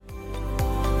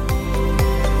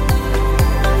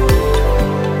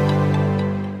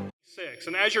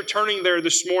And as you're turning there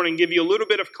this morning, give you a little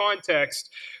bit of context.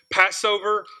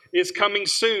 Passover is coming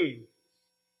soon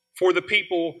for the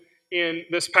people in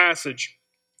this passage.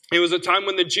 It was a time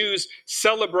when the Jews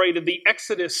celebrated the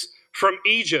Exodus from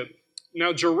Egypt.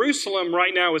 Now, Jerusalem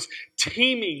right now is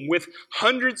teeming with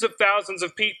hundreds of thousands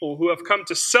of people who have come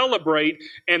to celebrate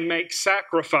and make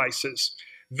sacrifices.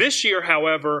 This year,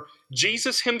 however,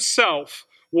 Jesus himself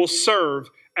will serve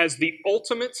as the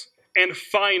ultimate and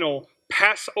final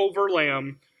Passover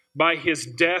lamb by his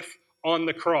death on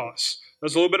the cross.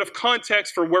 There's a little bit of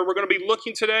context for where we're going to be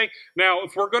looking today. Now,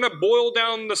 if we're going to boil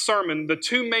down the sermon, the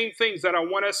two main things that I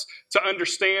want us to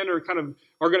understand or kind of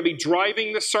are going to be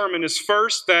driving the sermon is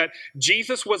first that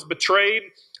Jesus was betrayed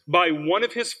by one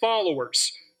of his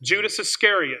followers, Judas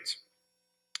Iscariot.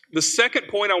 The second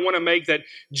point I want to make that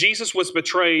Jesus was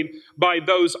betrayed by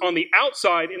those on the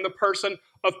outside in the person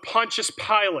of Pontius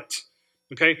Pilate.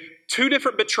 Okay, two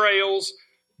different betrayals,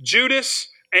 Judas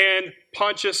and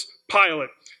Pontius Pilate.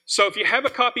 So if you have a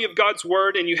copy of God's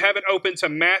Word and you have it open to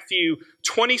Matthew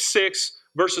 26,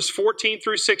 verses 14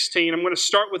 through 16, I'm going to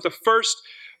start with the first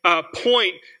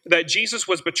point that Jesus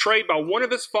was betrayed by one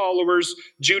of his followers,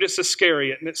 Judas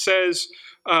Iscariot. And it says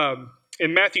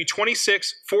in Matthew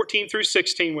 26, 14 through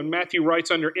 16, when Matthew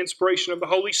writes under inspiration of the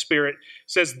Holy Spirit, it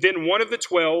says, "Then one of the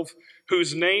 12,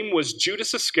 whose name was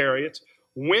Judas Iscariot,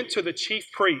 went to the chief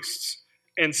priests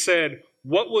and said,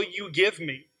 'What will you give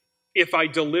me if I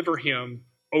deliver him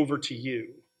over to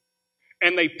you?'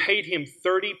 And they paid him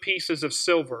 30 pieces of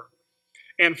silver.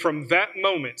 And from that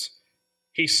moment,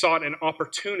 he sought an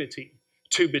opportunity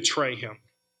to betray him."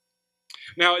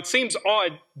 Now, it seems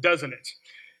odd, doesn't it,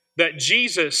 that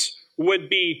Jesus would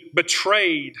be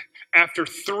betrayed after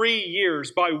 3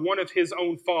 years by one of his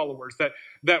own followers, that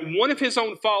one of his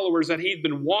own followers that he'd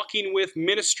been walking with,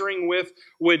 ministering with,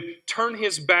 would turn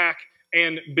his back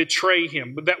and betray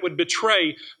him, but that would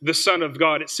betray the Son of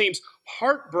God. It seems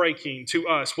heartbreaking to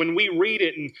us when we read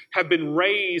it and have been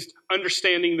raised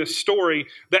understanding this story,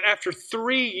 that after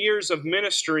 3 years of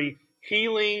ministry,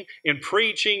 healing and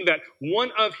preaching, that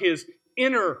one of his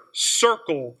inner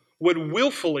circle would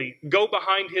willfully go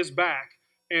behind his back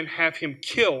and have him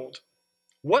killed.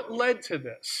 What led to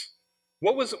this?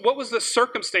 What was the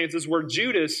circumstances where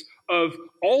Judas, of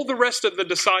all the rest of the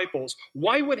disciples,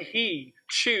 why would he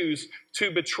choose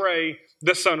to betray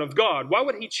the Son of God? Why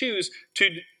would he choose to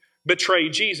betray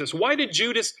Jesus? Why did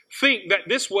Judas think that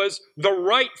this was the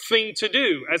right thing to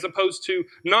do as opposed to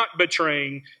not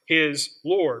betraying his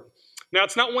Lord? Now,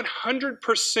 it's not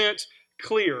 100%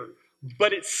 clear,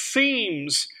 but it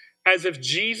seems as if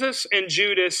Jesus and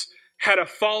Judas had a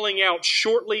falling out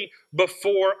shortly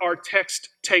before our text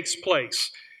takes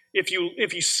place. If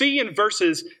you see in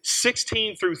verses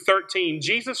 16 through 13,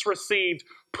 Jesus received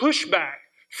pushback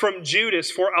from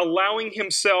Judas for allowing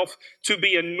himself to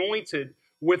be anointed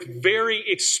with very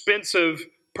expensive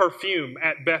perfume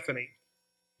at Bethany.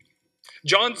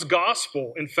 John's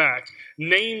gospel, in fact,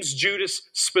 names Judas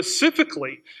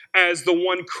specifically as the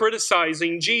one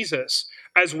criticizing Jesus,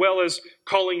 as well as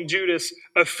calling Judas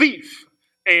a thief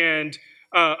and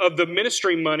of the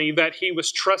ministry money that he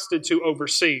was trusted to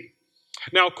oversee.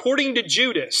 Now, according to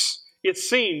Judas, it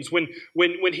seems when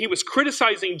he was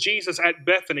criticizing Jesus at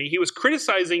Bethany, he was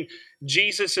criticizing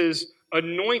Jesus'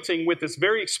 anointing with this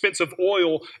very expensive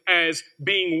oil as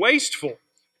being wasteful,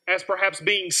 as perhaps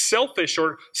being selfish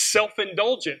or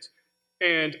self-indulgent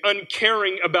and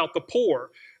uncaring about the poor.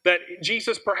 That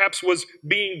Jesus perhaps was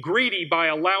being greedy by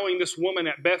allowing this woman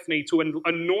at Bethany to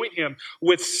anoint him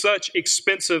with such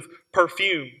expensive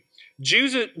perfume.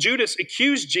 Judas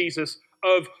accused Jesus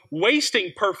of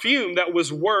wasting perfume that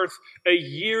was worth a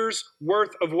year's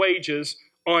worth of wages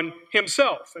on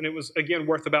himself. And it was, again,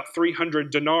 worth about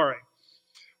 300 denarii.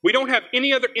 We don't have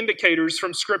any other indicators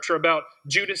from Scripture about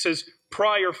Judas's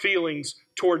prior feelings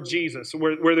toward Jesus,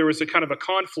 where there was a kind of a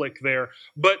conflict there.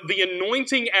 But the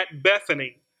anointing at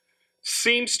Bethany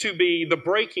seems to be the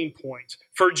breaking point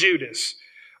for Judas.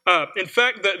 In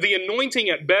fact, the anointing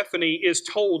at Bethany is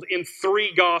told in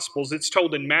 3 Gospels. It's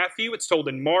told in Matthew, it's told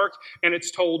in Mark, and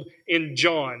it's told in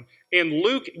John. And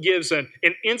Luke gives an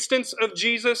instance of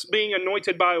Jesus being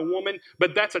anointed by a woman,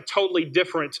 but that's a totally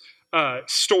different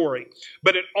story.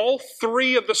 But in all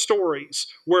 3 of the stories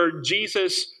where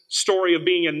Jesus' story of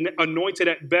being anointed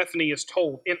at Bethany is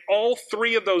told, in all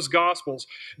 3 of those Gospels,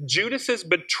 Judas's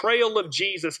betrayal of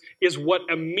Jesus is what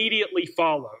immediately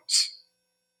follows.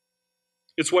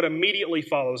 It's what immediately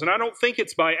follows. And I don't think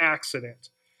it's by accident.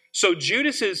 So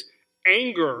Judas's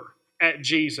anger at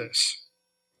Jesus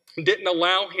didn't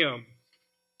allow him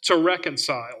to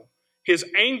reconcile. His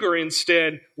anger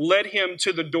instead led him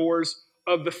to the doors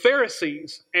of the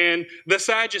Pharisees and the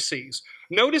Sadducees.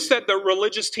 Notice that the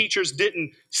religious teachers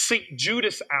didn't seek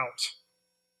Judas out.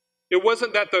 It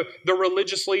wasn't that the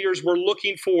religious leaders were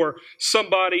looking for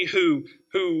somebody who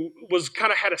was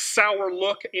kind of had a sour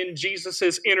look in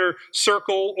Jesus's inner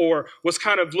circle, or was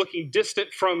kind of looking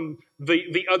distant from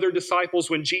the other disciples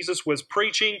when Jesus was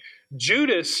preaching.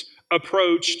 Judas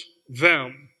approached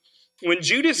them. When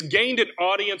Judas gained an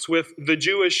audience with the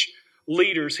Jewish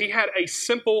leaders, he had a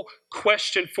simple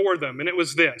question for them, and it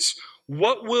was this: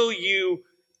 what will you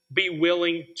be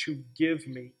willing to give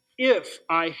me if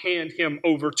I hand him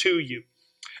over to you?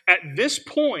 At this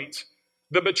point,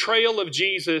 the betrayal of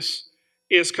Jesus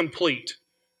is complete.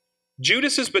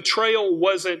 Judas's betrayal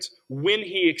wasn't when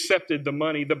he accepted the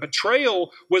money. The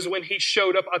betrayal was when he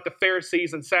showed up at the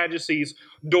Pharisees and Sadducees'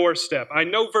 doorstep. I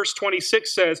know verse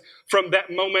 26 says, from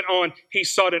that moment on, he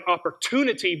sought an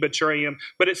opportunity to betray him,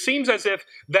 but it seems as if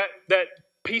that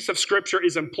piece of scripture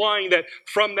is implying that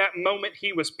from that moment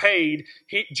he was paid,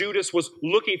 Judas was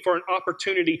looking for an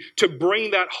opportunity to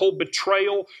bring that whole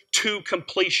betrayal to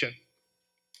completion.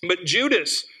 But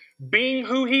Judas, being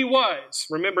who he was,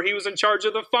 remember he was in charge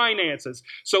of the finances,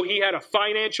 so he had a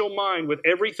financial mind with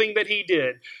everything that he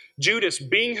did. Judas,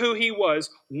 being who he was,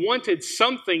 wanted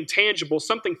something tangible,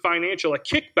 something financial, a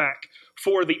kickback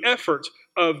for the effort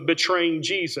of betraying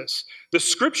Jesus. The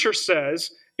scripture says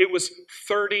it was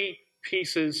 30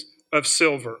 pieces of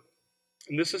silver.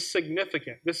 And this is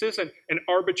significant. This isn't an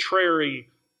arbitrary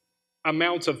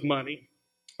amount of money.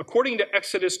 According to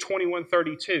Exodus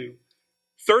 21:32,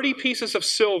 30 pieces of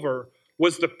silver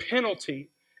was the penalty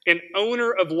an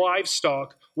owner of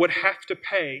livestock would have to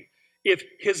pay if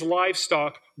his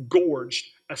livestock gorged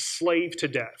a slave to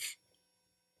death.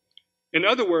 In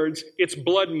other words, it's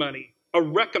blood money, a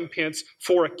recompense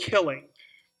for a killing.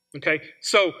 Okay,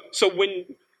 so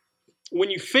when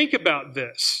you think about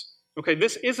this, okay,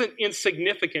 this isn't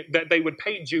insignificant that they would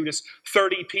pay Judas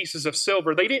 30 pieces of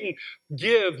silver. They didn't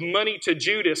give money to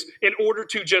Judas in order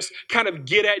to just kind of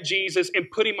get at Jesus and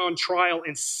put him on trial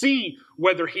and see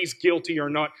whether he's guilty or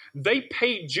not. They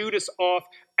paid Judas off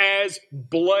as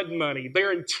blood money.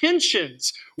 Their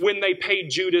intentions when they paid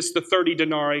Judas the 30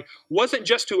 denarii wasn't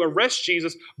just to arrest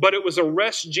Jesus, but it was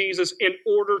arrest Jesus in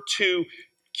order to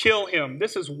kill him.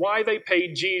 This is why they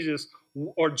paid Jesus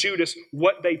or Judas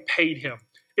what they paid him.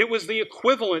 It was the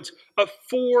equivalent of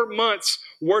 4 months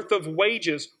worth of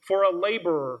wages for a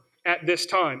laborer at this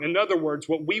time. In other words,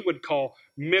 what we would call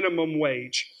minimum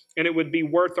wage. And it would be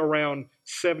worth around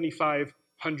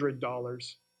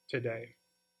 $7,500 today.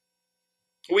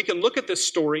 We can look at this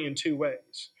story in two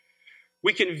ways.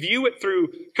 We can view it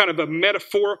through kind of a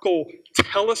metaphorical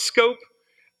telescope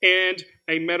and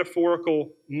a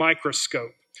metaphorical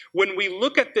microscope. When we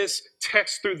look at this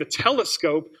text through the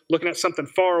telescope, looking at something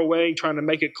far away, trying to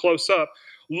make it close up,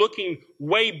 looking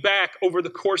way back over the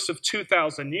course of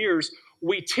 2,000 years,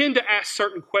 we tend to ask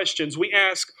certain questions. We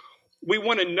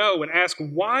want to know and ask,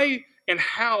 why and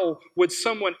how would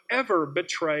someone ever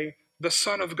betray the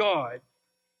Son of God?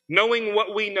 Knowing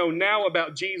what we know now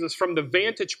about Jesus from the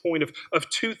vantage point of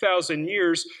 2,000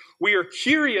 years, we are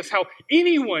curious how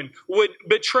anyone would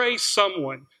betray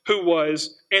someone who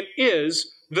was and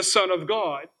is the Son of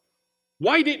God.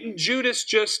 Why didn't Judas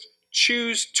just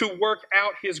choose to work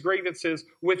out his grievances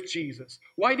with Jesus?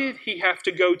 Why did he have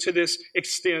to go to this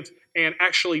extent and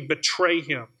actually betray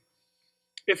him?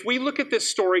 If we look at this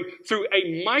story through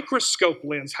a microscope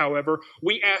lens, however,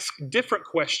 we ask different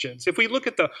questions. If we look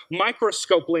at the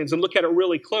microscope lens and look at it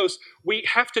really close, we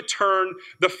have to turn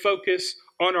the focus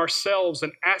on ourselves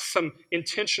and ask some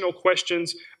intentional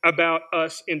questions about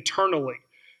us internally.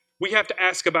 We have to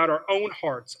ask about our own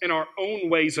hearts and our own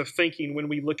ways of thinking when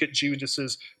we look at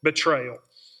Judas's betrayal.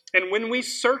 And when we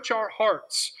search our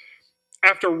hearts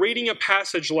after reading a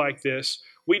passage like this,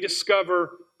 we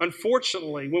discover,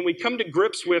 unfortunately, when we come to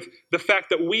grips with the fact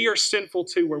that we are sinful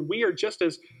too, when we are just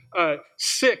as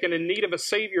sick and in need of a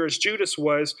Savior as Judas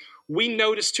was, we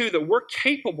notice too that we're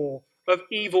capable of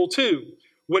evil too.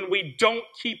 When we don't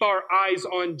keep our eyes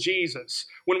on Jesus,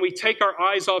 when we take our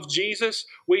eyes off Jesus,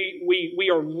 we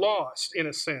are lost in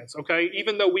a sense, okay?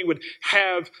 Even though we would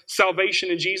have salvation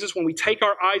in Jesus, when we take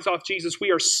our eyes off Jesus,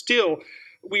 we still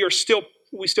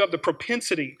have the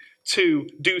propensity to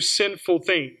do sinful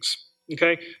things,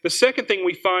 okay? The second thing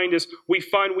we find is we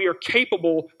are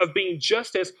capable of being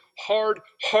just as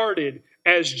hard-hearted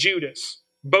as Judas,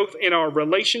 both in our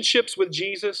relationships with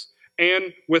Jesus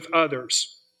and with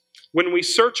others. When we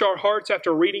search our hearts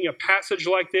after reading a passage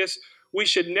like this, we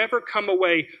should never come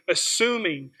away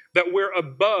assuming that we're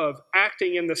above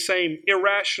acting in the same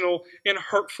irrational and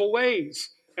hurtful ways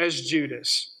as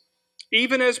Judas.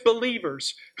 Even as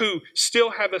believers who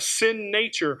still have a sin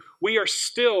nature, we are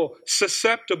still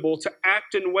susceptible to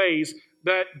act in ways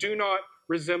that do not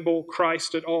resemble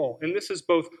Christ at all. And this is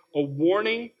both a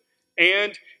warning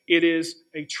and it is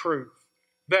a truth.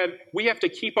 That we have to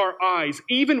keep our eyes,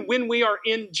 even when we are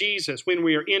in Jesus, when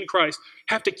we are in Christ,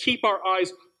 have to keep our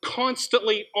eyes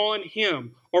constantly on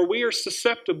Him, or we are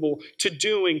susceptible to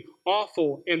doing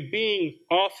awful and being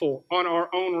awful on our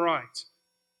own right.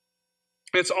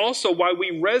 It's also why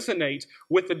we resonate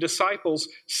with the disciples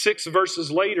 6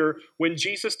 verses later when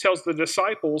Jesus tells the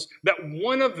disciples that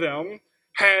one of them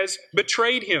has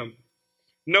betrayed Him.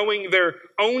 Knowing their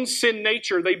own sin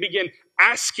nature, they begin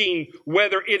asking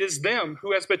whether it is them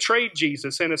who has betrayed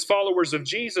Jesus. And as followers of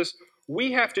Jesus,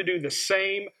 we have to do the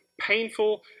same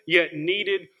painful yet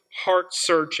needed heart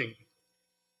searching.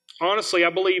 Honestly, I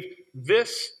believe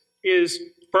this is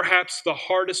perhaps the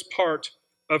hardest part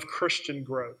of Christian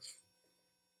growth,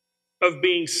 of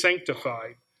being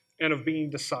sanctified and of being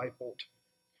discipled.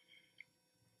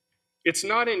 It's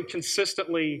not in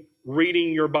consistently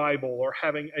reading your Bible or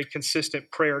having a consistent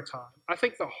prayer time. I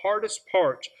think the hardest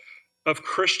part of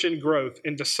Christian growth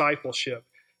and discipleship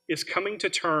is coming to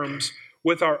terms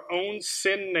with our own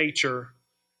sin nature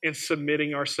and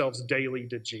submitting ourselves daily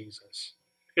to Jesus.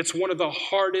 It's one of the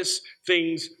hardest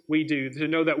things we do, to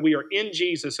know that we are in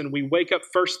Jesus and we wake up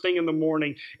first thing in the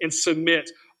morning and submit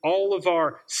all of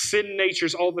our sin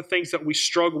natures, all the things that we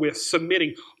struggle with,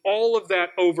 submitting all of that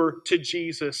over to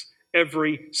Jesus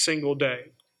every single day.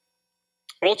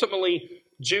 Ultimately,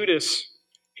 Judas,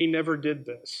 he never did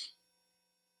this.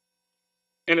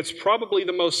 And it's probably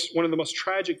one of the most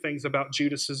tragic things about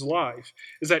Judas's life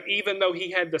is that even though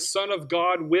he had the Son of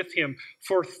God with him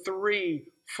for 3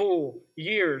 full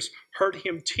years, heard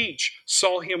him teach,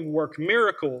 saw him work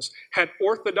miracles, had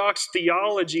orthodox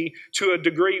theology to a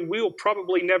degree we'll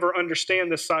probably never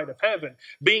understand this side of heaven.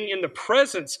 Being in the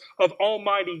presence of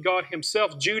Almighty God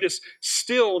Himself, Judas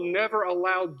still never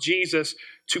allowed Jesus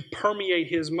to permeate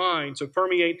his mind, to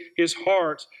permeate his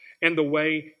heart and the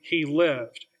way he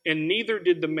lived. And neither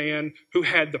did the man who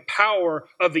had the power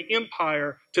of the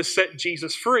empire to set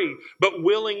Jesus free, but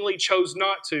willingly chose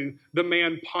not to, the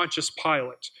man Pontius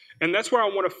Pilate. And that's where I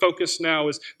want to focus now,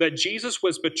 is that Jesus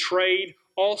was betrayed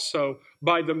also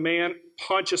by the man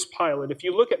Pontius Pilate. If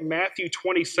you look at Matthew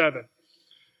 27,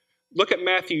 look at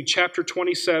Matthew chapter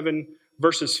 27,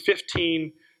 verses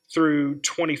 15 through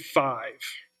 25. It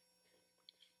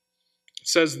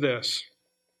says this: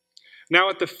 "Now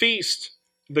at the feast,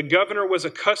 the governor was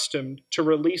accustomed to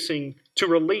release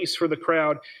for the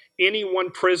crowd any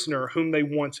one prisoner whom they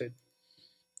wanted.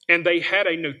 And they had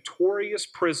a notorious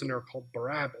prisoner called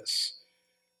Barabbas.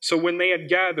 So when they had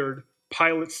gathered,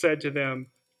 Pilate said to them,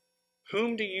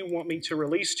 'Whom do you want me to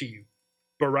release to you,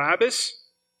 Barabbas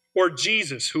or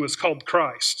Jesus, who is called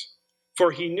Christ?'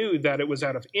 For he knew that it was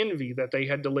out of envy that they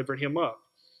had delivered him up.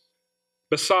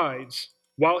 Besides,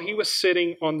 while he was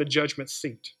sitting on the judgment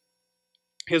seat,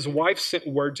 his wife sent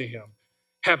word to him,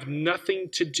 'Have nothing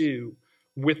to do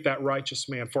with that righteous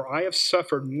man, for I have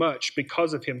suffered much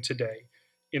because of him today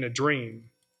in a dream.'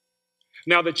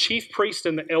 Now the chief priest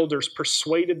and the elders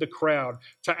persuaded the crowd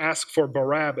to ask for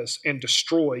Barabbas and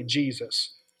destroy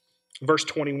Jesus." Verse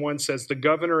 21 says, "The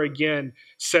governor again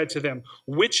said to them,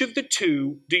 'Which of the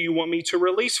two do you want me to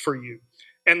release for you?'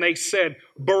 And they said,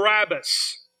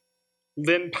 'Barabbas.'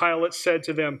 Then Pilate said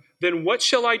to them, 'Then what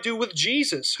shall I do with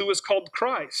Jesus, who is called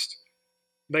Christ?'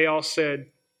 They all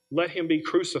said, 'Let him be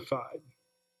crucified.'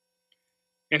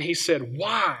 And he said,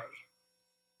 'Why?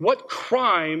 What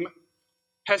crime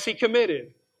has he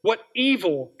committed? What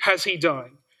evil has he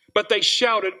done?' But they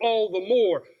shouted all the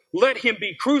more, 'Let him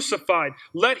be crucified!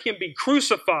 Let him be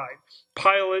crucified!'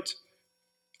 Pilate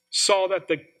saw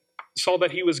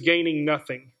that he was gaining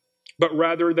nothing, but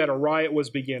rather that a riot was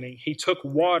beginning. He took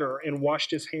water and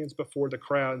washed his hands before the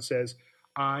crowd and says,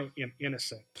 'I am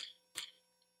innocent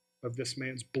of this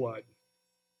man's blood.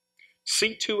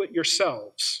 See to it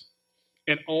yourselves.'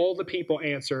 And all the people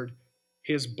answered,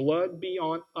 'His blood be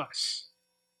on us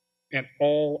and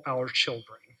all our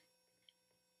children.'"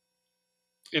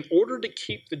 In order to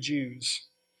keep the Jews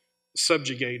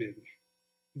subjugated,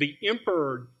 the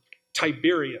emperor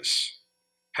Tiberius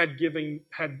had given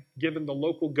the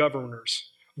local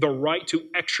governors the right to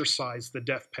exercise the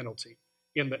death penalty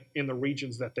in the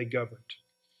regions that they governed.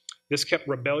 This kept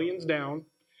rebellions down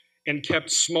and kept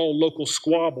small local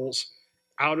squabbles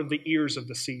out of the ears of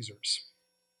the Caesars.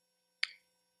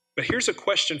 But here's a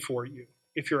question for you,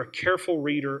 if you're a careful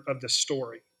reader of the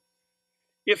story.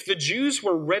 If the Jews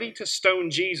were ready to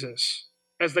stone Jesus,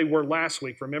 as they were last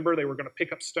week, remember they were going to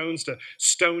pick up stones to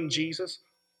stone Jesus,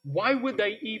 why would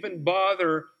they even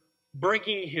bother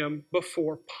bringing him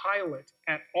before Pilate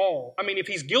at all? I mean, if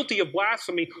he's guilty of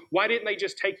blasphemy, why didn't they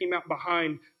just take him out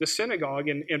behind the synagogue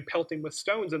and pelt him with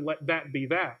stones and let that be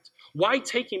that? Why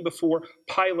take him before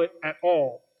Pilate at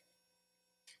all?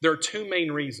 There are two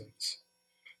main reasons.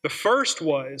 The first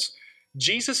was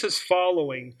Jesus'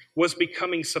 following was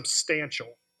becoming substantial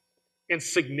and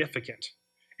significant,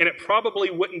 and it probably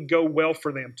wouldn't go well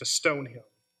for them to stone him.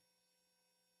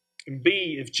 And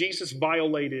B,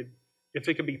 if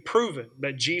it could be proven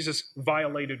that Jesus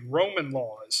violated Roman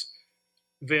laws,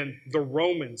 then the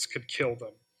Romans could kill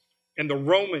them, and the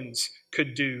Romans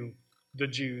could do the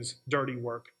Jews' dirty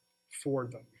work for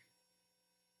them.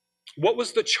 What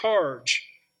was the charge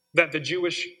that the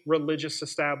Jewish religious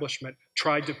establishment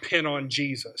tried to pin on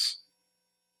Jesus?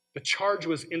 The charge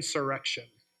was insurrection.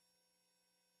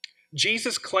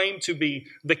 Jesus claimed to be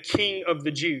the King of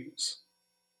the Jews.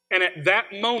 And at that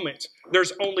moment,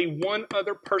 there's only one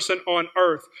other person on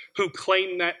earth who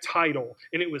claimed that title,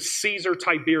 and it was Caesar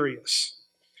Tiberius.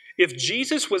 If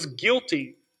Jesus was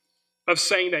guilty of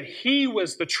saying that he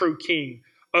was the true king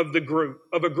of a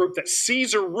group that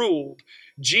Caesar ruled,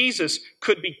 Jesus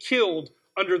could be killed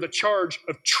under the charge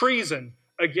of treason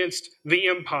against the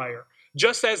empire.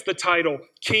 Just as the title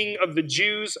King of the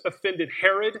Jews offended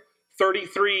Herod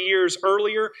 33 years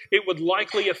earlier, it would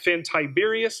likely offend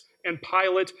Tiberius and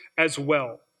Pilate as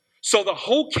well. So the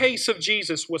whole case of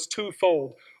Jesus was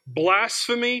twofold: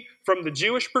 blasphemy from the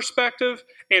Jewish perspective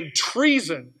and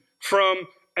treason from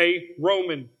a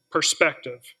Roman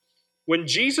perspective. When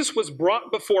Jesus was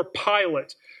brought before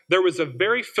Pilate, there was a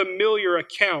very familiar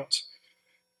account.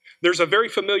 There's a very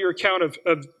familiar account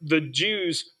of the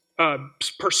Jews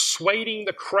persuading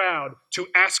the crowd to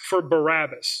ask for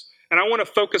Barabbas. And I want to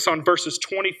focus on verses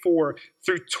 24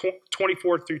 through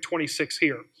 26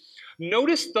 here.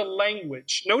 Notice the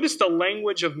language. Notice the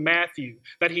language of Matthew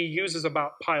that he uses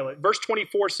about Pilate. Verse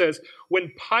 24 says,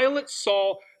 when Pilate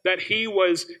saw that he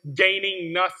was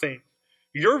gaining nothing.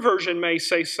 Your version may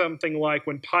say something like,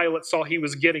 when Pilate saw he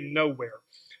was getting nowhere.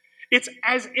 It's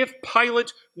as if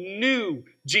Pilate knew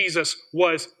Jesus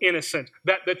was innocent,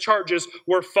 that the charges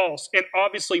were false, and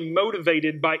obviously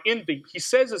motivated by envy. He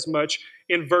says as much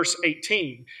in verse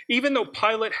 18. Even though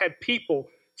Pilate had people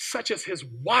such as his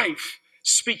wife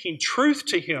speaking truth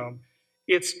to him,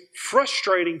 it's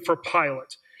frustrating for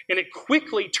Pilate. And it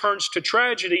quickly turns to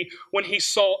tragedy when he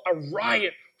saw a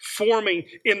riot forming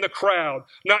in the crowd.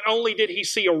 Not only did he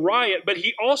see a riot, but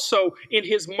he also, in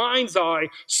his mind's eye,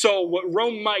 saw what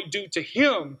Rome might do to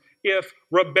him if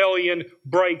rebellion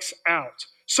breaks out.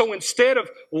 So instead of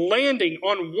landing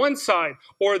on one side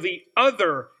or the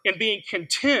other and being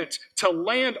content to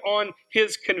land on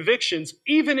his convictions,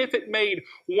 even if it made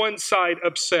one side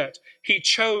upset, he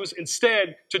chose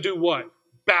instead to do what?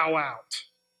 Bow out.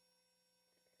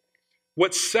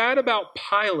 What's sad about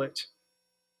Pilate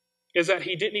is that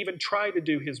he didn't even try to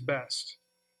do his best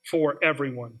for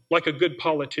everyone, like a good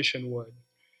politician would.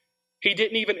 He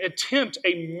didn't even attempt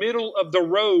a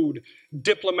middle-of-the-road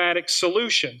diplomatic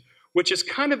solution, which is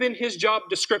kind of in his job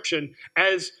description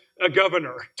as a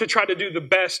governor, to try to do the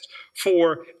best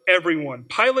for everyone.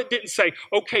 Pilate didn't say,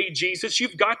 okay, Jesus,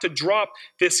 you've got to drop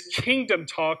this kingdom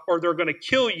talk or they're going to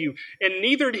kill you. And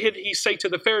neither did he say to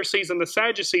the Pharisees and the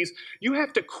Sadducees, you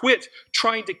have to quit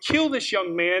trying to kill this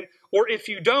young man, or if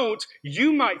you don't,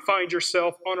 you might find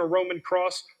yourself on a Roman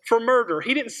cross for murder.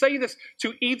 He didn't say this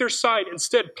to either side.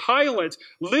 Instead, Pilate,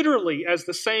 literally, as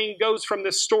the saying goes from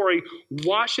this story,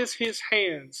 washes his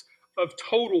hands of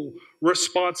total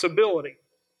responsibility.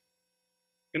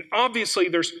 And obviously,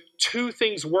 there's two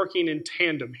things working in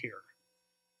tandem here.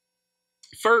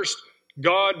 First,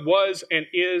 God was and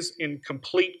is in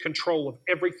complete control of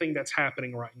everything that's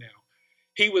happening right now.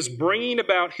 He was bringing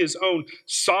about his own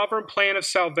sovereign plan of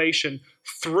salvation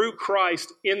through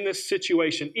Christ in this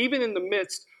situation, even in the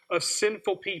midst of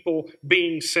sinful people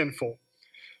being sinful.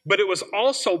 But it was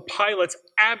also Pilate's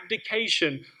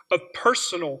abdication of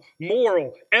personal,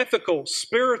 moral, ethical,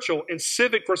 spiritual, and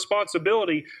civic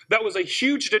responsibility that was a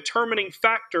huge determining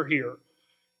factor here.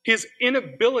 His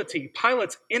inability,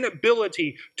 Pilate's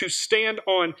inability to stand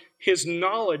on his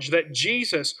knowledge that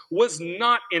Jesus was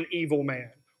not an evil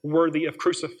man worthy of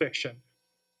crucifixion.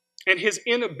 And his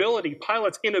inability,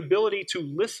 Pilate's inability to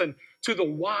listen to the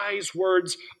wise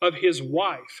words of his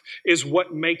wife is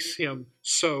what makes him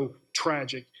so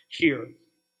tragic here.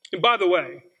 And by the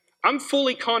way, I am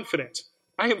fully confident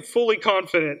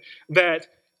that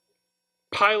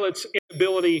Pilate's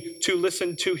inability to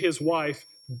listen to his wife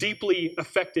deeply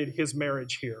affected his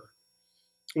marriage here.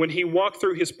 When he walked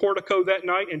through his portico that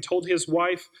night and told his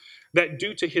wife that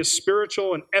due to his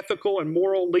spiritual and ethical and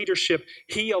moral leadership,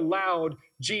 he allowed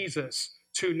Jesus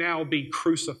to now be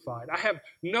crucified. I have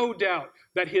no doubt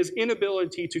that his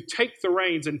inability to take the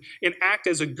reins and act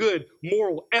as a good,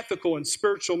 moral, ethical, and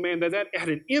spiritual man, that had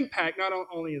an impact not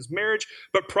only his marriage,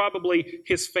 but probably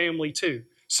his family too.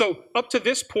 So up to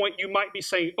this point, you might be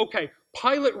saying, okay,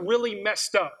 Pilate really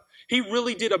messed up. He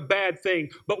really did a bad thing,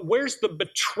 but where's the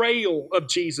betrayal of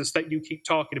Jesus that you keep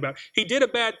talking about? He did a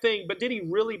bad thing, but did he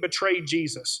really betray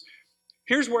Jesus?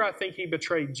 Here's where I think he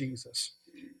betrayed Jesus.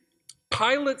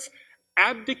 Pilate's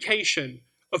abdication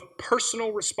of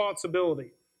personal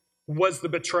responsibility was the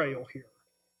betrayal here.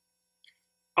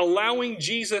 Allowing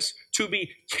Jesus to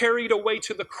be carried away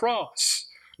to the cross,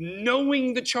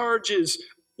 knowing the charges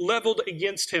leveled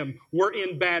against him were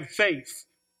in bad faith,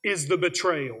 is the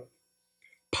betrayal.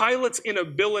 Pilate's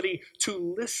inability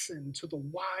to listen to the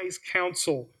wise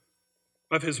counsel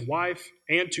of his wife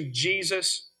and to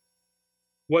Jesus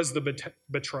was the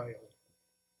betrayal.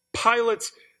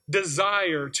 Pilate's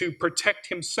desire to protect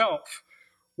himself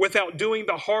without doing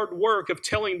the hard work of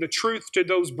telling the truth to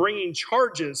those bringing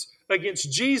charges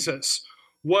against Jesus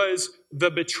was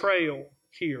the betrayal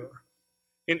here.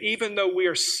 And even though we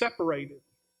are separated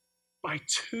by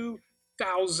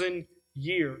 2,000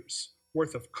 years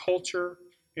worth of culture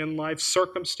and life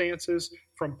circumstances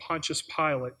from Pontius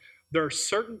Pilate, there are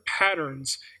certain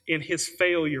patterns in his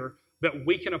failure that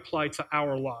we can apply to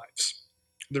our lives.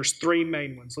 There's three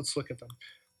main ones. Let's look at them.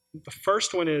 The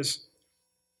first one is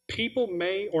people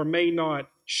may or may not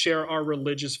share our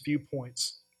religious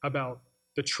viewpoints about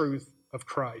the truth of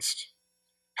Christ.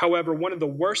 However, one of the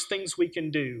worst things we can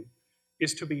do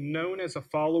is to be known as a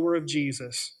follower of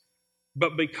Jesus,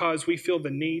 but because we feel the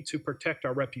need to protect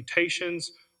our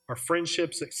reputations, our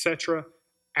friendships, etc.,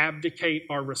 abdicate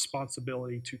our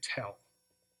responsibility to tell.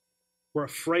 We're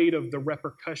afraid of the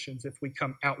repercussions if we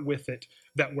come out with it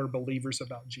that we're believers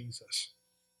about Jesus.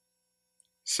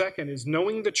 Second is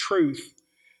knowing the truth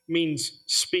means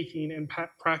speaking and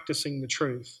practicing the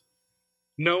truth.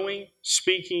 Knowing,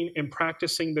 speaking, and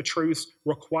practicing the truth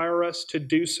require us to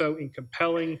do so in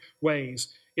compelling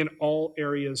ways in all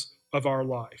areas of our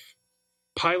life.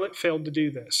 Pilate failed to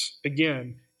do this,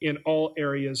 again, in all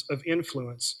areas of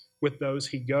influence with those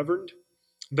he governed,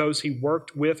 those he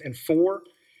worked with and for,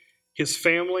 his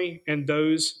family, and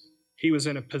those he was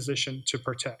in a position to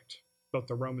protect, both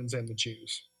the Romans and the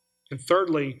Jews. And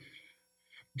thirdly,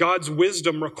 God's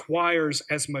wisdom requires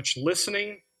as much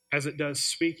listening as it does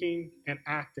speaking and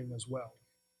acting as well.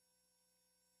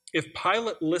 If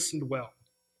Pilate listened well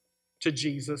to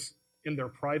Jesus in their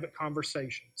private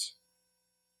conversations,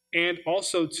 and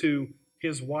also to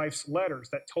his wife's letters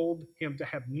that told him to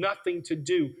have nothing to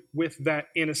do with that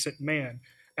innocent man,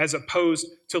 as opposed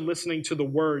to listening to the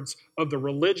words of the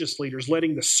religious leaders,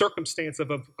 letting the circumstance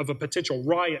of a potential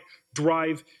riot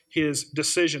drive his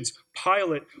decisions,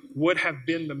 Pilate would have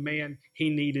been the man he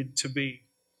needed to be.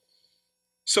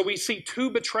 So we see two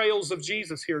betrayals of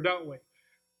Jesus here, don't we?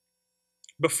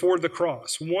 Before the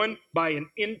cross. One by an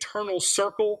internal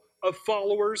circle of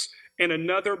followers, and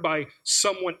another by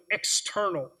someone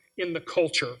external in the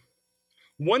culture.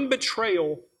 One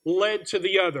betrayal led to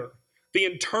the other. The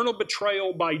internal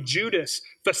betrayal by Judas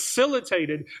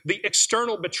facilitated the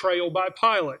external betrayal by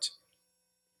Pilate.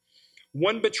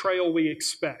 One betrayal we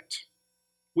expect.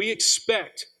 We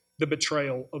expect the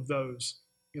betrayal of those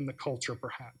in the culture,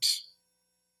 perhaps.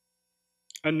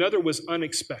 Another was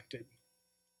unexpected,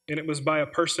 and it was by a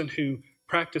person who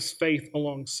practiced faith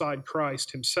alongside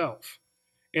Christ himself,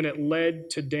 and it led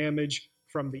to damage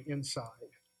from the inside.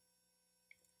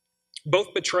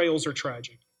 Both betrayals are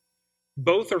tragic.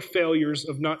 Both are failures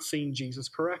of not seeing Jesus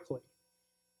correctly.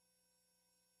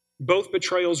 Both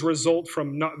betrayals result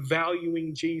from not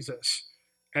valuing Jesus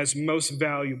as most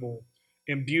valuable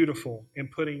and beautiful and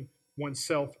putting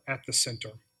oneself at the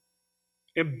center.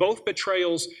 And both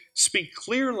betrayals speak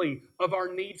clearly of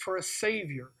our need for a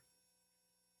Savior.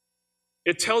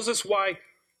 It tells us why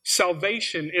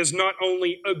salvation is not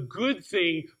only a good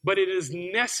thing, but it is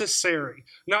necessary.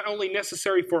 Not only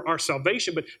necessary for our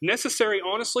salvation, but necessary,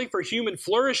 honestly, for human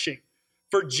flourishing.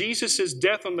 For Jesus'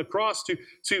 death on the cross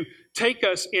to take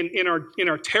us in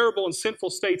our terrible and sinful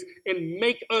states and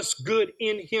make us good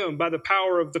in Him by the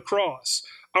power of the cross.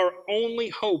 Our only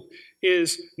hope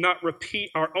is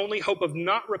our only hope of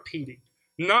not repeating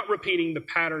the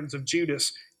patterns of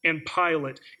Judas and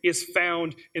Pilate is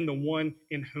found in the one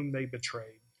in whom they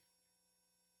betrayed.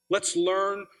 Let's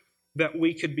learn that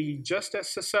we could be just as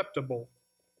susceptible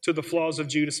to the flaws of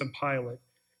Judas and Pilate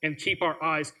and keep our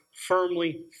eyes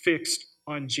firmly fixed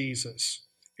on Jesus.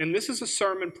 And this is a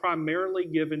sermon primarily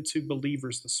given to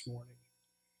believers this morning.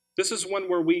 This is one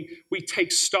where we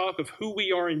take stock of who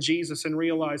we are in Jesus and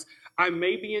realize I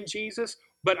may be in Jesus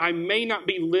but I may not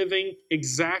be living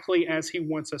exactly as he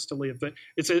wants us to live. But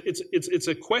it's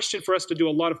a question for us to do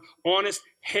a lot of honest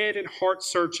head and heart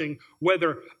searching,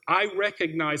 whether I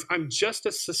recognize I'm just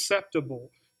as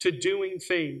susceptible to doing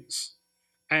things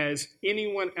as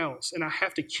anyone else. And I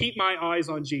have to keep my eyes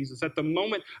on Jesus. At the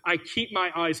moment I keep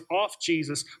my eyes off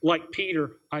Jesus, like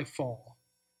Peter, I fall.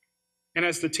 And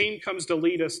as the team comes to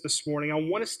lead us this morning, I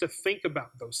want us to think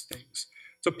about those things,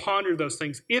 to ponder those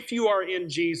things. If you are in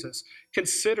Jesus,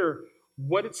 consider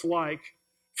what it's like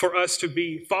for us to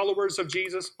be followers of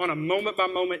Jesus on a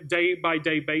moment-by-moment,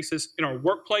 day-by-day basis in our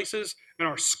workplaces, in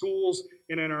our schools,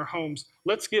 and in our homes.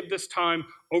 Let's give this time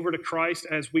over to Christ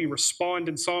as we respond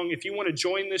in song. If you want to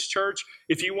join this church,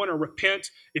 if you want to repent,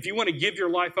 if you want to give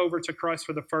your life over to Christ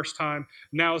for the first time,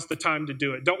 now's the time to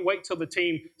do it. Don't wait till the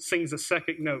team sings a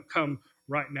second note. Come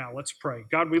right now. Let's pray.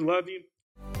 God, we love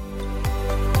you.